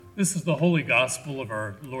This is the Holy Gospel of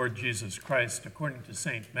our Lord Jesus Christ according to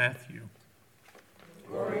St. Matthew.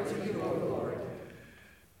 Glory to you, O Lord.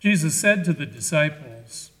 Jesus said to the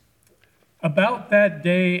disciples, "About that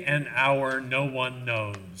day and hour no one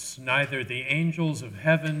knows, neither the angels of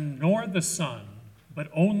heaven nor the Son, but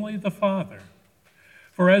only the Father.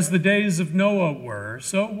 For as the days of Noah were,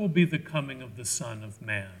 so will be the coming of the Son of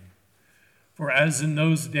Man. For as in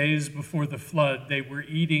those days before the flood they were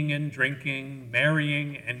eating and drinking,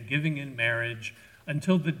 marrying and giving in marriage,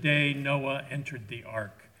 until the day Noah entered the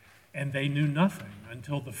ark, and they knew nothing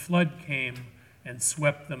until the flood came and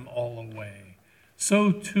swept them all away.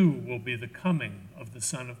 So too will be the coming of the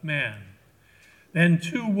Son of Man. Then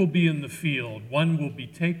two will be in the field, one will be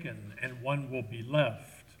taken and one will be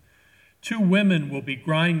left. Two women will be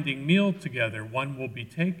grinding meal together, one will be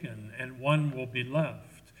taken and one will be left.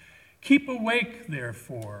 Keep awake,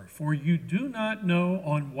 therefore, for you do not know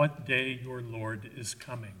on what day your Lord is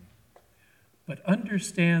coming. But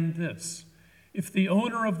understand this, if the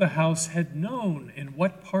owner of the house had known in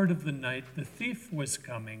what part of the night the thief was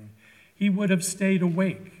coming, he would have stayed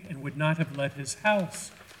awake and would not have let his house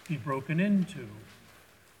be broken into.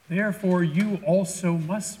 Therefore, you also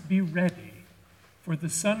must be ready, for the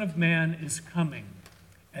Son of Man is coming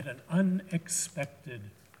at an unexpected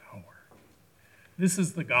hour." This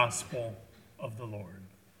is the gospel of the Lord.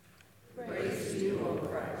 Praise to you, O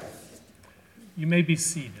Christ. You may be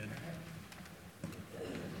seated.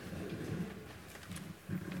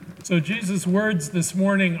 So Jesus' words this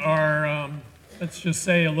morning are, let's just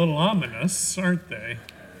say, a little ominous, aren't they?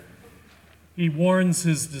 He warns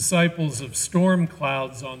his disciples of storm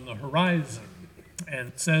clouds on the horizon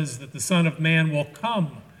and says that the Son of Man will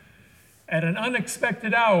come at an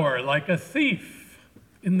unexpected hour, like a thief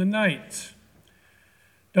in the night.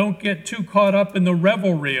 Don't get too caught up in the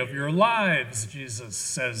revelry of your lives, Jesus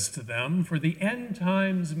says to them, for the end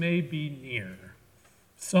times may be near.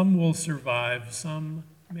 Some will survive, some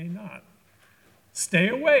may not. Stay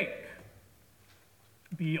awake.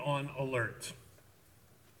 Be on alert.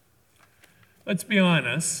 Let's be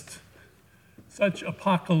honest. Such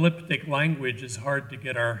apocalyptic language is hard to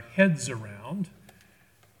get our heads around,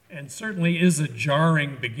 and certainly is a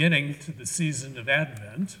jarring beginning to the season of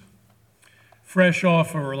Advent. Fresh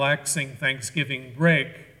off a relaxing Thanksgiving break,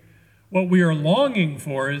 what we are longing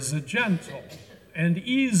for is a gentle and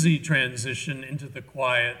easy transition into the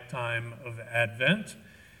quiet time of Advent.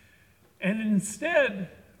 And instead,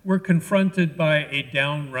 we're confronted by a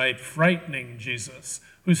downright frightening Jesus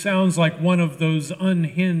who sounds like one of those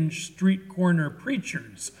unhinged street corner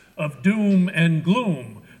preachers of doom and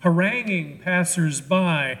gloom, haranguing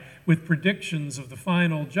passers-by with predictions of the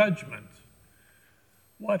final judgment.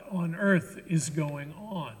 What on earth is going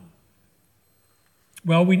on?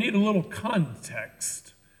 Well, we need a little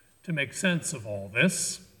context to make sense of all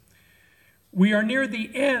this. We are near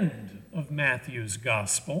the end of Matthew's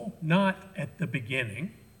gospel, not at the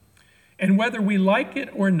beginning. And whether we like it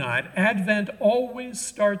or not, Advent always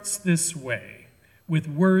starts this way, with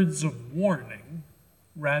words of warning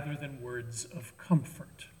rather than words of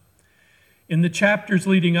comfort. In the chapters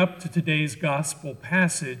leading up to today's gospel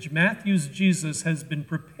passage, Matthew's Jesus has been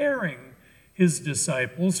preparing his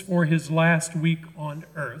disciples for his last week on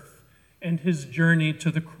earth and his journey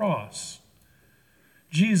to the cross.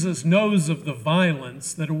 Jesus knows of the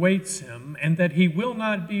violence that awaits him and that he will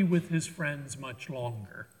not be with his friends much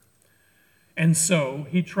longer. And so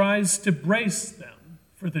he tries to brace them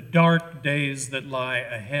for the dark days that lie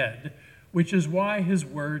ahead, which is why his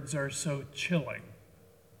words are so chilling.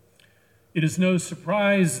 It is no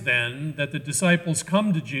surprise, then, that the disciples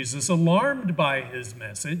come to Jesus alarmed by his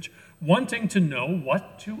message, wanting to know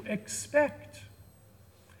what to expect.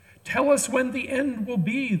 "Tell us when the end will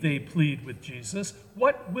be," they plead with Jesus.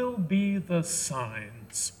 "What will be the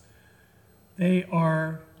signs?" They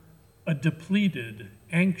are a depleted,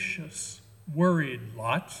 anxious, worried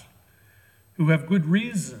lot who have good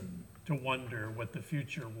reason to wonder what the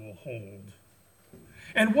future will hold.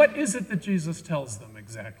 And what is it that Jesus tells them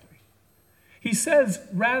exactly? He says,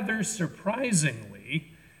 rather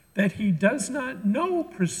surprisingly, that he does not know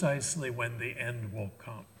precisely when the end will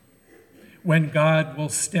come, when God will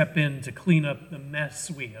step in to clean up the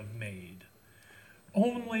mess we have made.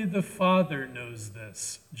 Only the Father knows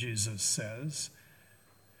this, Jesus says.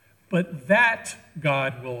 But that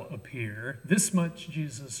God will appear, this much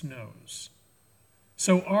Jesus knows.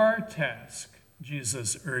 So our task,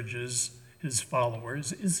 Jesus urges his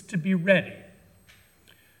followers, is to be ready,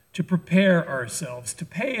 to prepare ourselves, to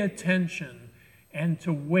pay attention, and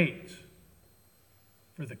to wait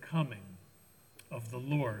for the coming of the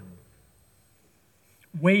Lord.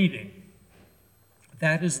 Waiting,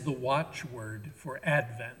 That is the watchword for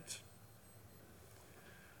Advent.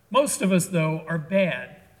 Most of us, though, are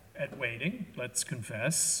bad at waiting, let's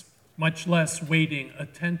confess, much less waiting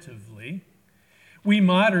attentively. We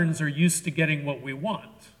moderns are used to getting what we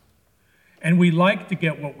want, and we like to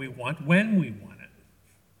get what we want when we want it.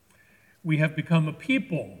 We have become a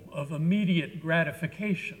people of immediate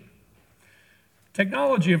gratification.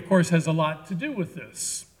 Technology, of course, has a lot to do with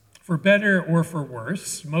this. For better or for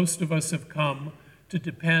worse, most of us have come to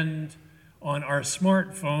depend on our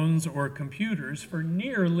smartphones or computers for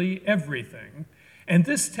nearly everything. And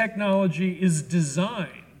this technology is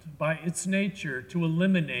designed by its nature to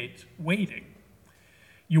eliminate waiting.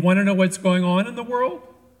 You want to know what's going on in the world?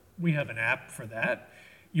 We have an app for that.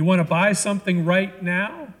 You want to buy something right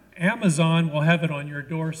now? Amazon will have it on your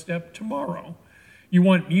doorstep tomorrow. You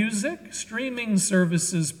want music? Streaming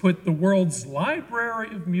services put the world's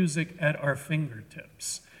library of music at our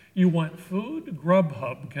fingertips. You want food?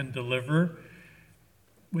 Grubhub can deliver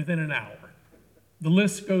within an hour. The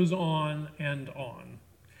list goes on and on.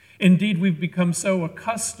 Indeed, we've become so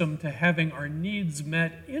accustomed to having our needs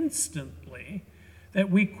met instantly that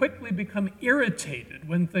we quickly become irritated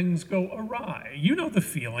when things go awry. You know the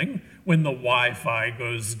feeling when the Wi-Fi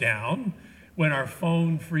goes down, when our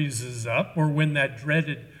phone freezes up, or when that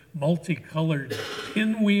dreaded multicolored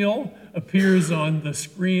pinwheel appears on the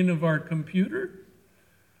screen of our computer.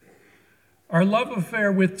 Our love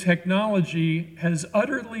affair with technology has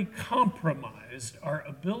utterly compromised our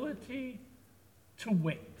ability to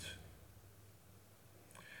wait.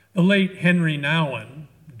 The late Henry Nouwen,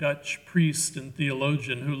 Dutch priest and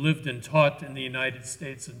theologian who lived and taught in the United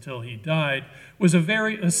States until he died, was a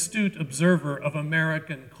very astute observer of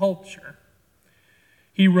American culture.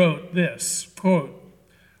 He wrote this, quote,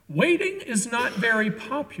 "Waiting is not very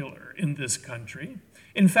popular in this country.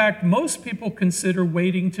 In fact, most people consider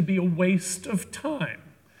waiting to be a waste of time.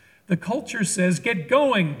 The culture says, get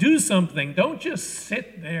going, do something, don't just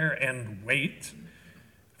sit there and wait.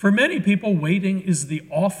 For many people, waiting is the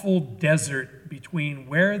awful desert between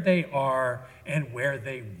where they are and where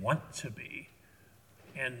they want to be."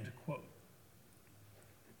 End quote.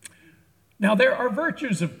 Now, there are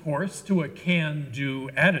virtues, of course, to a can-do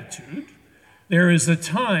attitude. There is a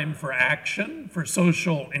time for action, for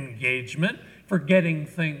social engagement, for getting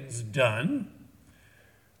things done.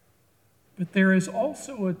 But there is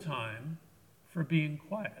also a time for being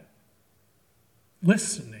quiet,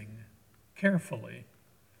 listening carefully,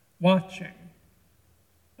 watching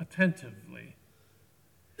attentively.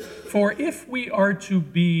 For if we are to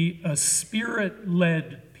be a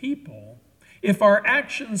spirit-led people, if our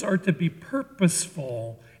actions are to be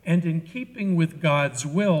purposeful and in keeping with God's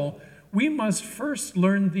will, we must first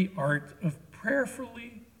learn the art of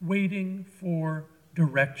prayerfully waiting for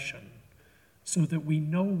direction so that we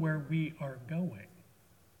know where we are going.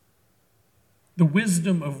 The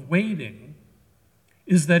wisdom of waiting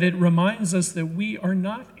is that it reminds us that we are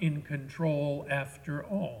not in control after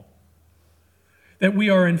all, that we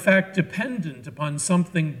are in fact dependent upon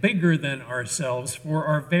something bigger than ourselves for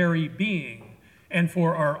our very being and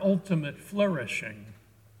for our ultimate flourishing.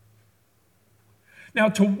 Now,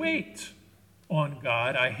 to wait on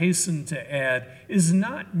God, I hasten to add, is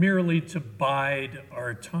not merely to bide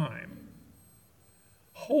our time.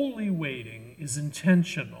 Holy waiting is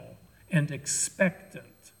intentional and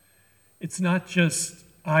expectant. It's not just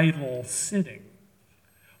idle sitting.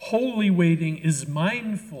 Holy waiting is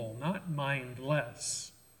mindful, not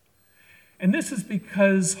mindless. And this is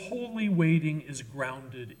because holy waiting is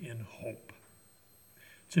grounded in hope.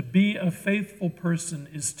 To be a faithful person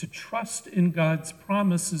is to trust in God's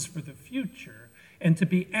promises for the future and to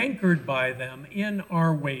be anchored by them in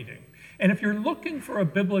our waiting. And if you're looking for a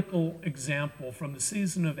biblical example from the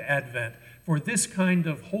season of Advent for this kind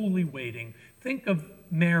of holy waiting, think of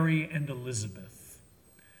Mary and Elizabeth.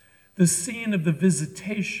 The scene of the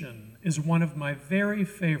visitation is one of my very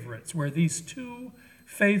favorites, where these two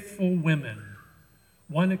faithful women,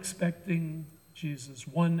 one expecting Jesus,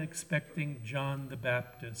 one expecting John the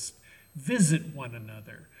Baptist, visit one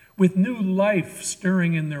another with new life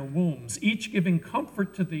stirring in their wombs, each giving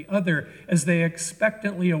comfort to the other as they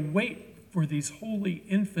expectantly await for these holy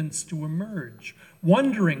infants to emerge,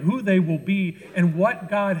 wondering who they will be and what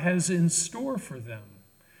God has in store for them.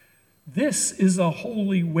 This is a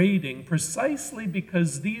holy waiting precisely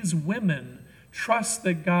because these women trust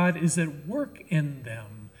that God is at work in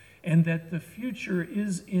them and that the future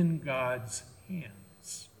is in God's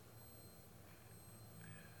hands.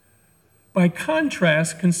 By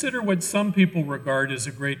contrast, consider what some people regard as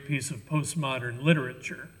a great piece of postmodern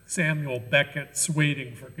literature, Samuel Beckett's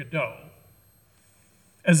Waiting for Godot.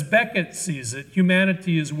 As Beckett sees it,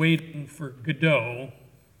 humanity is waiting for Godot,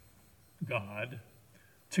 God,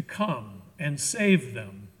 to come and save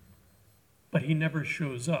them, but he never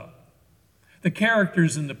shows up. The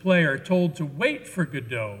characters in the play are told to wait for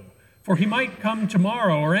Godot, for he might come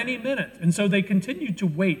tomorrow or any minute, and so they continue to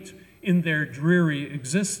wait in their dreary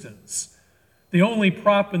existence. The only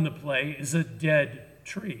prop in the play is a dead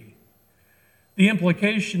tree. The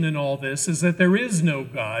implication in all this is that there is no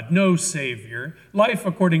God, no Savior. Life,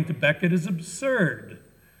 according to Beckett, is absurd.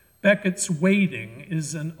 Beckett's waiting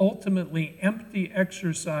is an ultimately empty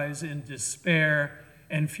exercise in despair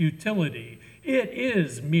and futility. It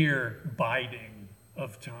is mere biding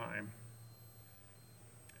of time.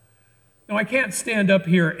 Now, I can't stand up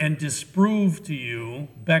here and disprove to you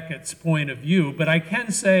Beckett's point of view, but I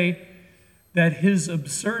can say that his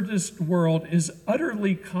absurdist world is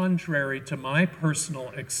utterly contrary to my personal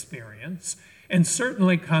experience, and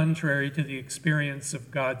certainly contrary to the experience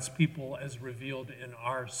of God's people as revealed in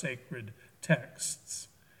our sacred texts.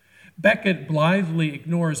 Beckett blithely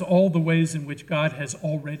ignores all the ways in which God has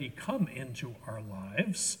already come into our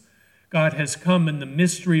lives. God has come in the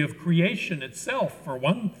mystery of creation itself, for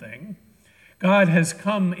one thing. God has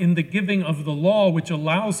come in the giving of the law, which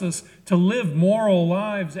allows us to live moral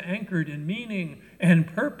lives anchored in meaning and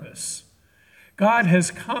purpose. God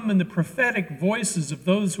has come in the prophetic voices of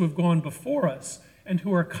those who have gone before us and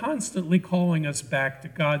who are constantly calling us back to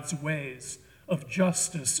God's ways of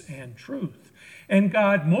justice and truth. And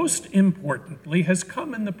God, most importantly, has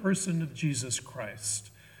come in the person of Jesus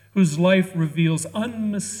Christ, whose life reveals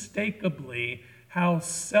unmistakably how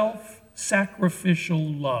self-sacrificial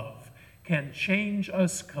love can change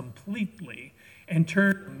us completely and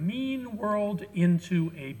turn a mean world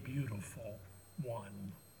into a beautiful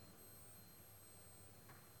one.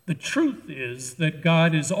 The truth is that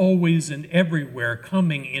God is always and everywhere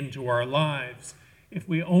coming into our lives if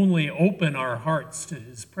we only open our hearts to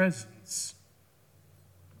his presence.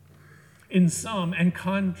 In sum, and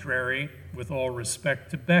contrary, with all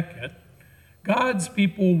respect to Beckett, God's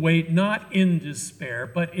people wait not in despair,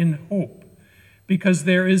 but in hope, because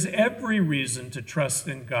there is every reason to trust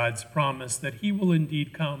in God's promise that he will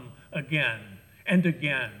indeed come again and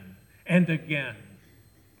again and again.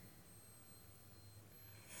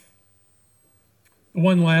 The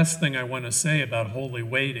one last thing I want to say about holy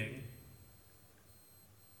waiting,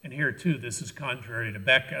 and here too this is contrary to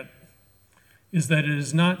Beckett, is that it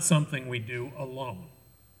is not something we do alone.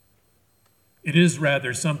 It is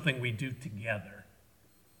rather something we do together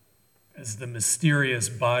as the mysterious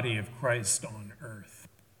body of Christ on earth.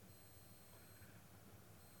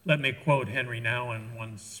 Let me quote Henry Nouwen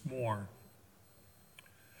once more.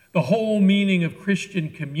 The whole meaning of Christian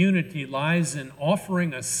community lies in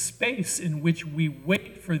offering a space in which we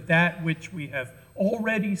wait for that which we have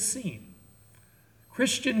already seen.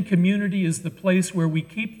 Christian community is the place where we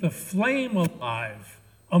keep the flame alive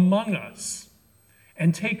among us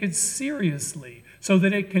and take it seriously so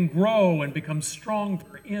that it can grow and become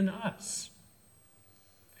stronger in us.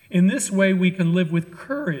 In this way, we can live with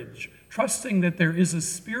courage, trusting that there is a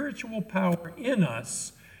spiritual power in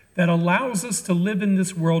us that allows us to live in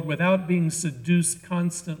this world without being seduced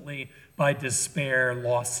constantly by despair,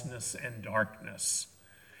 lostness, and darkness.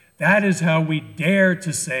 That is how we dare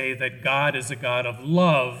to say that God is a God of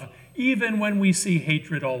love, even when we see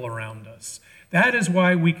hatred all around us. That is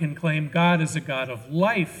why we can claim God is a God of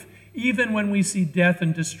life, even when we see death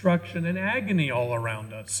and destruction and agony all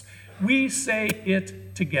around us. We say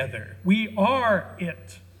it together. We are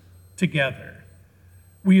it together.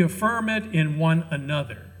 We affirm it in one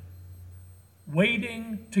another.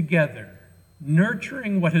 Waiting together,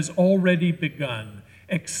 nurturing what has already begun,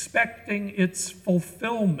 expecting its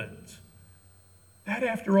fulfillment. That,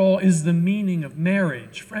 after all, is the meaning of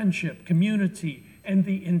marriage, friendship, community, and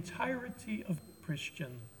the entirety of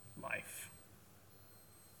Christian life.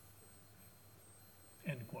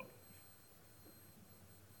 End quote.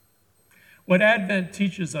 What Advent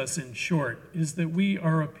teaches us, in short, is that we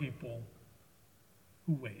are a people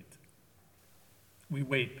who wait. We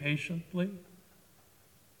wait patiently,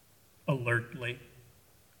 alertly,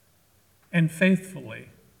 and faithfully,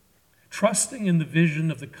 trusting in the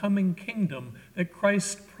vision of the coming kingdom that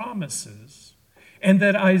Christ promises and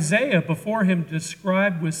that Isaiah before him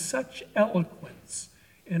described with such eloquence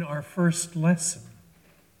in our first lesson.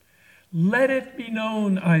 Let it be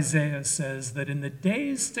known, Isaiah says, that in the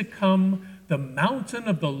days to come, the mountain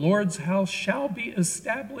of the Lord's house shall be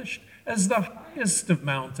established as the highest of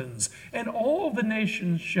mountains, and all the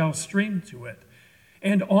nations shall stream to it.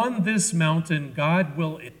 And on this mountain, God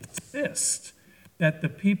will insist that the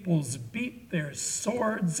peoples beat their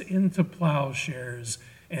swords into plowshares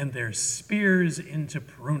and their spears into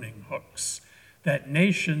pruning hooks, that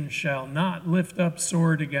nation shall not lift up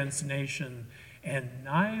sword against nation, and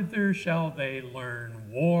neither shall they learn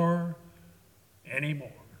war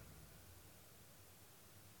anymore.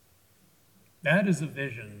 That is a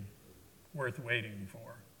vision worth waiting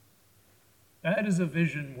for. That is a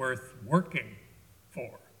vision worth working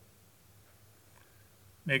for.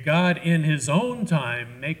 May God in his own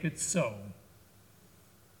time make it so,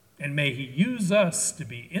 and may he use us to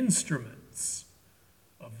be instruments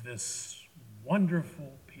of this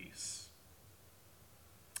wonderful peace.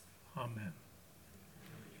 Amen.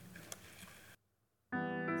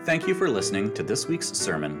 Thank you for listening to this week's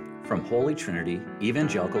sermon from Holy Trinity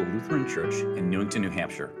Evangelical Lutheran Church in Newington, New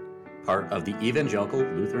Hampshire, part of the Evangelical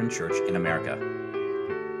Lutheran Church in America.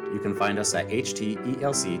 You can find us at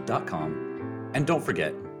hteLC.com, and don't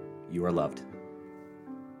forget, you are loved.